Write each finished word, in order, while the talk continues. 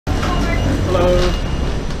Hello.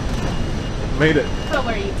 Made it. How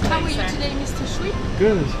are you today, Mr. Chui?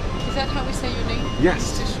 Good. Is that how we say your name?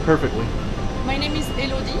 Yes, perfectly. My name is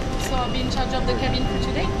Elodie, so I'll be in charge of the cabin for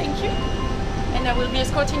today. Thank you. And I will be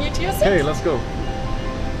escorting you to your seat. Hey, let's go.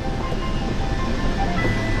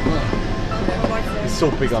 It's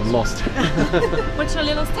so big, I'm lost. What's your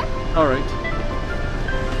little step? All right.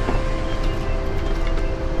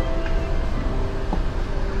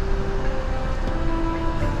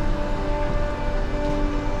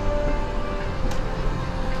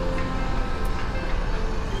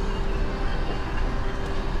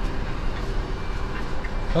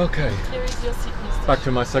 Okay. Here is your seat, Mr. Back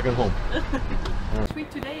to my second home.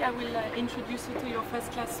 Today I will introduce you to your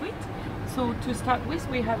first class suite. So to start with,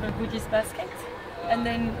 we have a goodies basket, and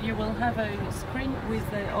then you will have a screen with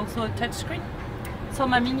also a touch screen.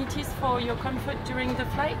 Some amenities for your comfort during the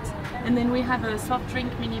flight, and then we have a soft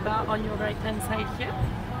drink minibar on your right hand side here.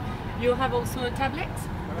 You have also a tablet.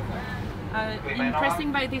 In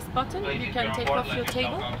pressing by this button, you can take off your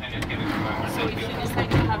table. So if you decide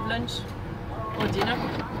to have lunch or dinner,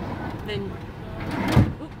 then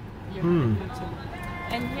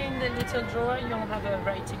and here in the little drawer you'll have a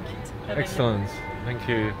writing kit. Excellent, thank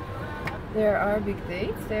you. There are Arabic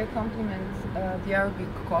dates, they complement the Arabic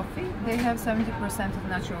coffee. They have 70% of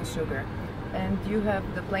natural sugar. And you have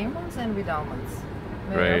the plain ones and with almonds.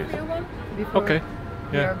 May I offer you one before the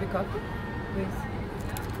Arabic coffee? Please.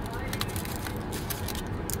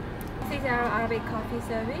 This is our Arabic coffee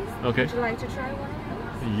service. Okay. Would you like to try one of those?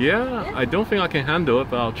 Yeah, I don't think I can handle it,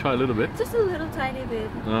 but I'll try a little bit. Just a little tiny bit.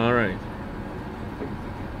 All right.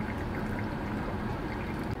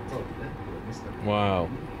 Wow,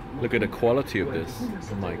 look at the quality of this.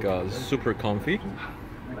 Oh my god, it's super comfy.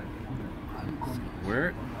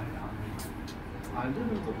 Where?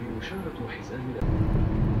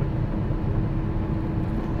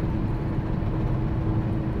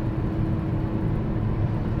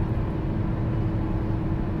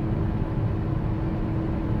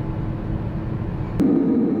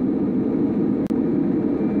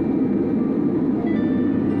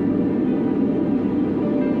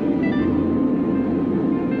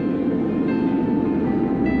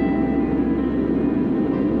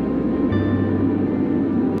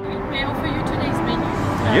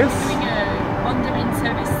 Yes. We're doing an on-demand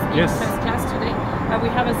service in first class today. We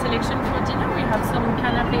have a selection for dinner. We have some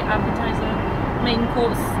canapé, appetizer, main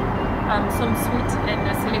course, some sweet, and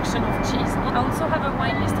a selection of cheese. I also have a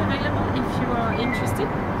wine list available if you are interested.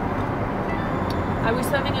 We're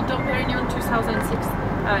serving a Dom Perignon 2006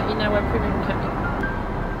 in our premium cabin.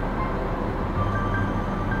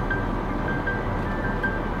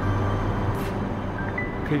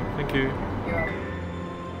 Okay, thank you.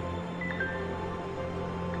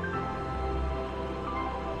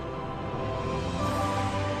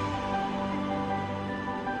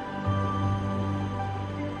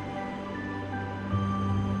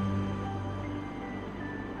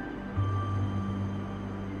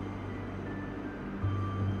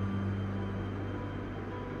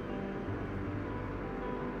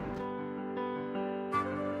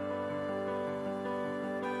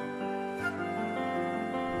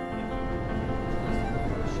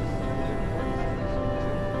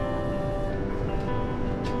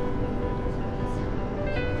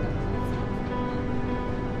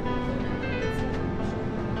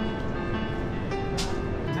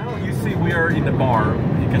 We are in the bar.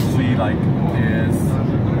 You can see like there's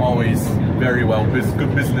always very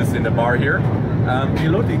good business in the bar here.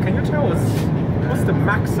 Elodie, can you tell us what's the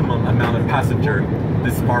maximum amount of passenger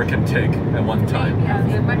this bar can take at one time? Yeah,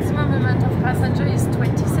 the maximum amount of passenger is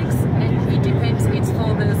 26, and it depends. It's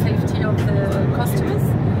for the safety of the customers.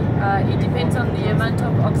 It depends on the amount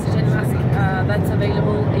of oxygen mask that's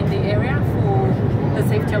available in the area for the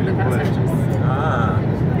safety of the passengers.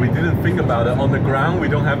 We didn't think about it. On the ground we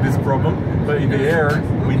don't have this problem, but in the air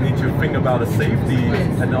we need to think about the safety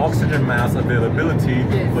and the oxygen mask availability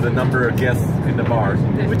for the number of guests in the bar.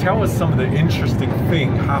 Will you tell us some of the interesting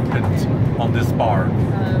things happened on this bar?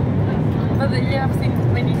 I've seen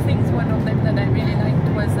many things. One of them that I really liked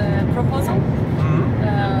was a proposal.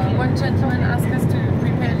 One gentleman asked us to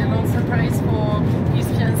prepare a little surprise for his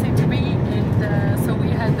fiancée to be, and so we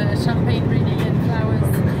had champagne ready and flowers.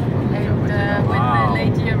 And when the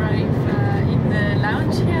lady arrived in the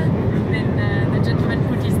lounge here, then the gentleman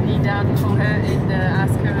put his knee down for her and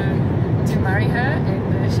asked her to marry her,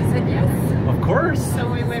 and she said yes. Of course. So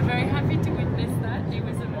we were very happy to witness that. It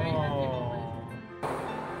was a very happy moment.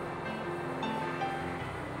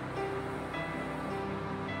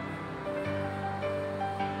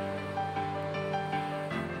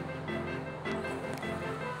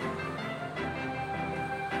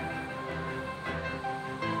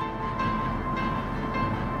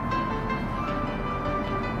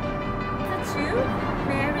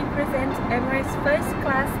 present Emirates First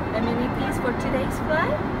Class amenities for today's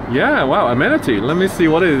flight. Yeah, wow, amenity. Let me see,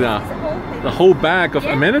 what is that? The whole bag of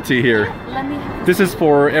amenity here. Yeah, let me have This is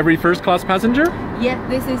for every first class passenger? Yeah,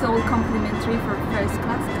 this is all complimentary for first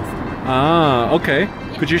class customers. Ah, okay.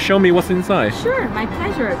 Yeah. Could you show me what's inside? Sure, my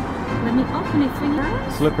pleasure. Let me open it for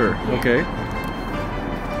you. Slipper, Yeah. okay.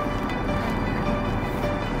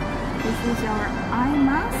 This is your eye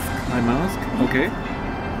mask. Eye mask, okay.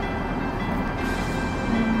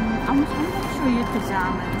 I'm going to show you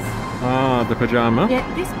pajamas. Ah, the pajama. Yeah,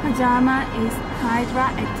 this pajama is Hydra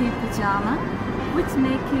Active Pajama, which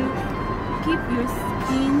make you keep your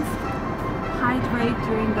skin hydrated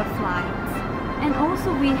during the flight. And also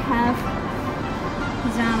we have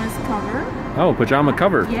pajamas cover. Oh, pajama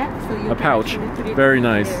cover. Yeah, so you A pouch. can actually put it Very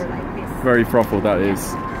nice. there like this. Very fruitful, that Yeah.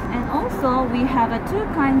 is. And also we have two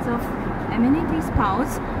kinds of amenities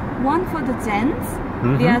pouch. One for the gents,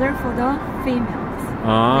 the other for the females.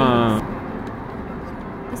 Ah. Ladies.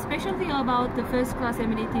 The specialty about the first class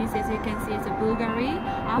amenities, as you can see, is a Bulgari,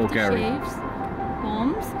 aftershaves,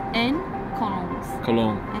 combs, and colognes.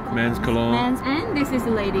 Cologne. Men's cologne. Men's, and this is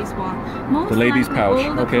the ladies one. Most The ladies likely pouch,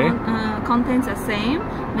 all the okay. contents are same,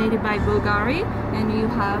 made by Bulgari, and you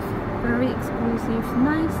have very exclusive,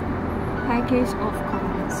 nice package of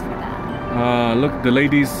colognes for that. Look, the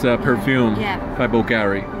ladies' perfume Yeah. by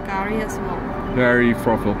Bulgari. Bulgari as well. Very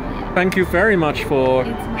fruitful. Thank you very much for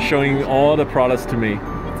It's my showing pleasure. all the products to me.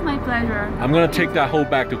 It's my pleasure. I'm gonna take that whole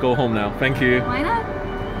bag to go home now. Thank you. Why not?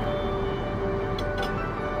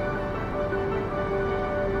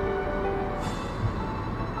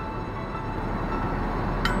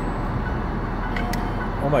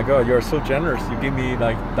 Oh my god, you're so generous. You give me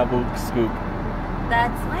like double scoop.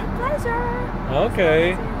 That's my pleasure.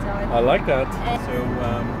 Okay, Enjoy. I like that. And- So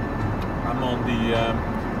I'm on the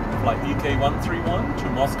flight EK131 to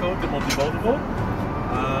Moscow, Demotivovo.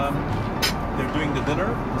 They're doing the dinner.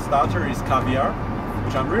 The starter is caviar,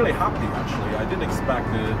 which I'm really happy actually. I didn't expect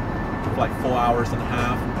the like 4 hours and a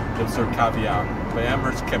half they'll serve caviar. But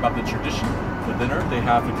Emirates kept up the tradition. For dinner, they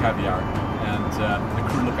have the caviar. And the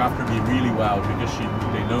crew look after me really well because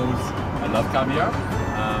they knows I love caviar.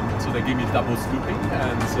 So they gave me double scooping,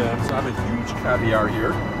 and so I have a huge caviar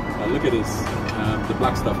here. Look at this, the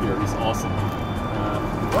black stuff here is awesome.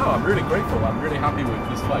 Wow, I'm really grateful. I'm really happy with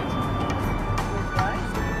this flight. With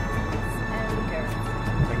rice and carrots.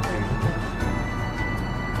 Thank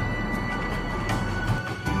you.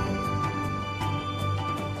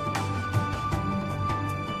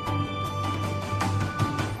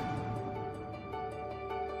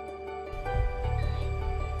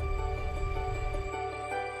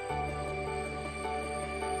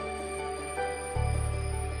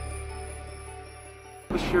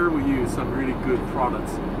 To share with you some really good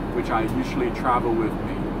products which I usually travel with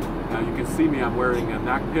me. Now you can see me, I'm wearing a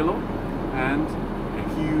neck pillow and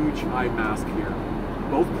a huge eye mask here.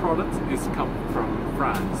 Both products is come from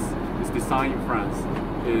France. It's designed in France.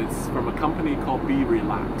 It's from a company called Be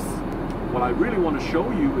Relax. What I really want to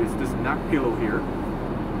show you is this neck pillow here.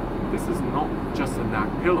 This is not just a neck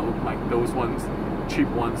pillow like those ones, cheap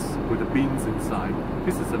ones with the beans inside.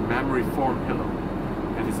 This is a memory foam pillow,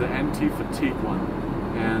 and it's an anti-fatigue one.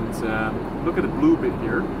 And look at the blue bit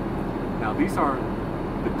here. Now these are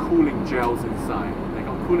the cooling gels inside. They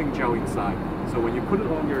got cooling gel inside. So when you put it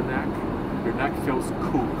on your neck feels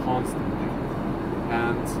cool constantly.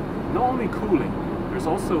 And not only cooling, there's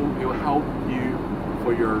also, it will help you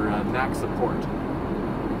for your neck support.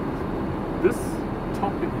 This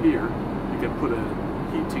top bit here, you can put a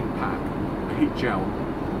heating pack, a heat gel.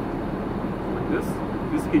 Like this.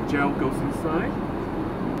 This heat gel goes inside.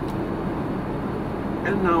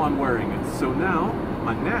 And now I'm wearing it. So now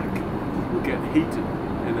my neck will get heated,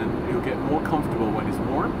 and then it will get more comfortable when it's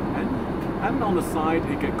warm, and on the side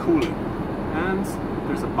it get cooling. And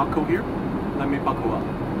there's a buckle here. Let me buckle up.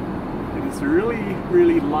 It is really,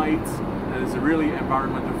 really light, and it's a really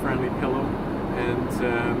environmental friendly pillow. And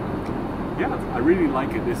yeah, I really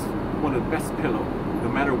like it. It's one of the best pillows. No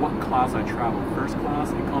matter what class I travel, first class,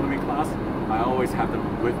 economy class, I always have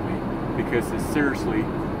them with me because it's seriously,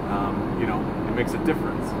 you know, it makes a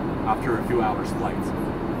difference after a few hours flight.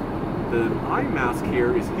 The eye mask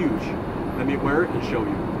here is huge. Let me wear it and show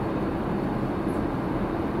you.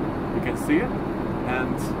 You can see it,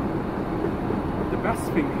 and the best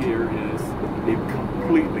thing here is it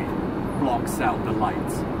completely blocks out the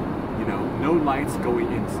lights. You know, no lights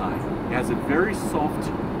going inside. It has a very soft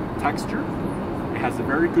texture. It has a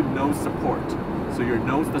very good nose support, so your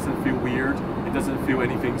nose doesn't feel weird. It doesn't feel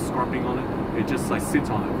anything scrubbing on it. It just like sits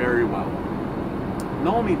on it very well.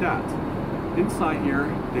 Not only that, inside here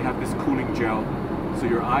they have this cooling gel, so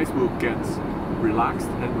your eyes will get relaxed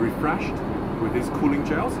and refreshed with these cooling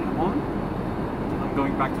gels on, I'm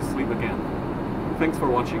going back to sleep again. Thanks for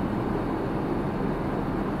watching.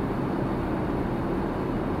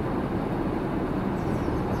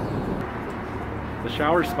 The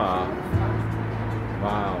shower spa.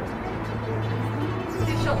 Wow.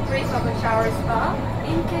 A short brief of the shower spa.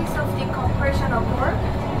 In case of decompression of work,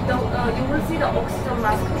 you will see the oxygen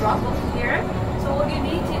mask drop off here. So what you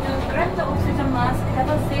need to do is grab the oxygen mask, have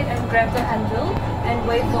a seat and grab the handle and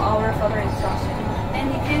wait for our further instruction. And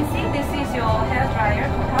you can see this is your hair dryer,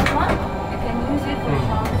 one. You can use it for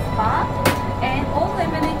shower spa. And all the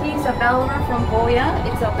amenities available from Goya,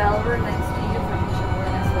 it's available next to you from shower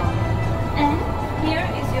as well. And here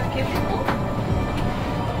is your cubicle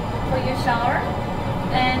for your shower.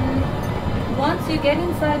 And once you get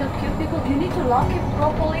inside the cubicle, you need to lock it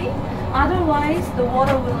properly, otherwise the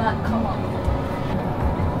water will not come up.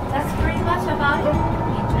 That's pretty much about it.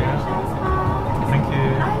 Thank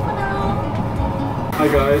you. Bye for now. Hi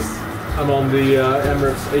guys, I'm on the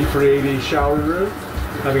Emirates A380 shower room,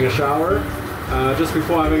 having a shower. Just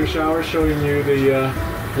before having a shower, showing you the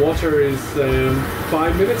water is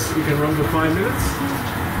 5 minutes. You can run for 5 minutes.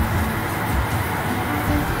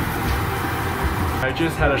 I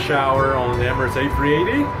just had a shower on the Emirates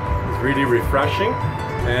A380. It's really refreshing.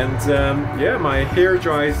 And yeah, my hair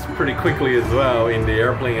dries pretty quickly as well in the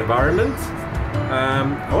airplane environment.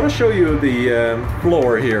 I want to show you the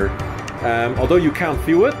floor here. Although you can't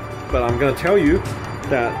feel it, but I'm going to tell you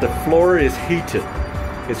that the floor is heated.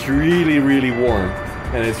 It's really, really warm.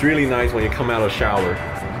 And it's really nice when you come out of the shower.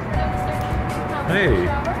 Hey!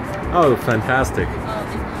 Oh, fantastic. If you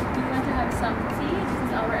want to have some tea, this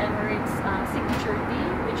is our Emirates signature tea,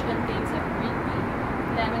 which contains a green tea,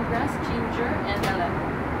 lemongrass, ginger, and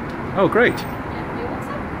lemon. Oh, great. Yeah, do you want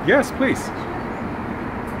some? Yes, please.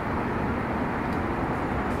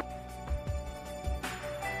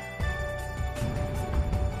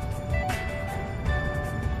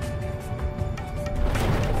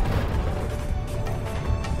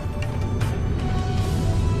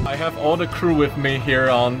 I have all the crew with me here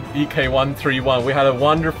on EK131. We had a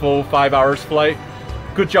wonderful 5 hours flight.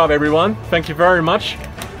 Good job, everyone. Thank you very much.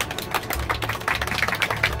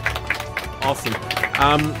 Awesome.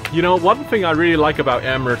 You know, one thing I really like about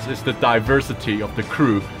Emirates is the diversity of the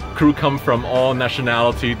crew. Crew come from all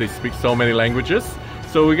nationality. They speak so many languages.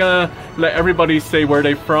 So we're gonna let everybody say where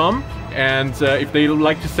they're from, and if they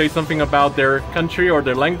like to say something about their country or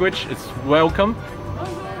their language, it's welcome.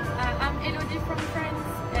 I'm Elodie from France,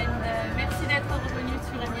 and merci d'être revenu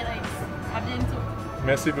sur Emirates. À bientôt.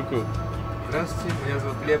 Merci beaucoup. Здравствуйте, меня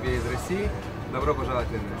зовут Глеб, я из России. Добро пожаловать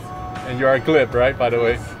в Emirates. And you are Gleb, right, by the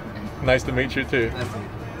way? Nice to meet you too. Nice to meet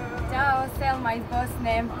you. Ciao, Selma is boss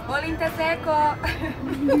name. Volim te Zeko.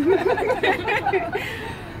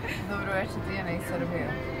 Dobro večer, Dijana iz Srbije.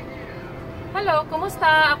 Hello,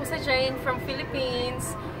 kumusta? Ako si Jane from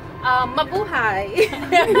Philippines. Mabuhay!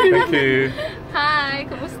 Thank you. Hi,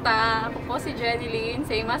 kumusta? Ako po si Jenny Lynn,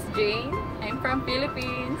 same as Jane. I'm from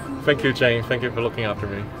Philippines. Thank you, Jane. Thank you for looking after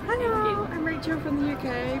me. Hello, I'm Rachel from the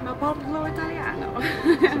UK. Ma parlo italiano.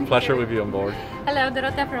 Pleasure with you on board. Hello,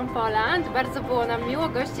 Dorota from Poland. Bardzo było nam miło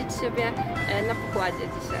gościć siebie na pokładzie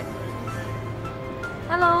dzisiaj.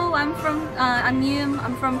 Hello, I'm Yum.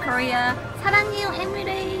 I'm from Korea. 사랑해요,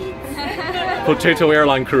 Emirates. Potato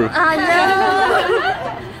Airline crew.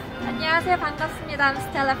 Hello. 안녕하세요, 반갑습니다. I'm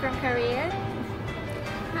Stella from Korea.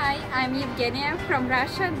 Hi, I'm Evgenia from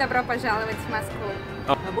Russia. Добро пожаловать в Москву.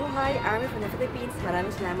 Mabuhay, Army from the Philippines.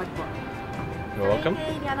 Maraming salamat po. You're welcome.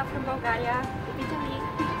 Hey, Diana from Bulgaria. Italy.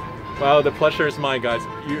 Well, the pleasure is mine, guys.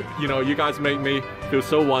 You know, you guys make me feel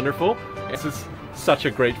so wonderful. This is such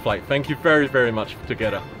a great flight. Thank you very, very much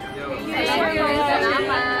together. Yo. Thank you.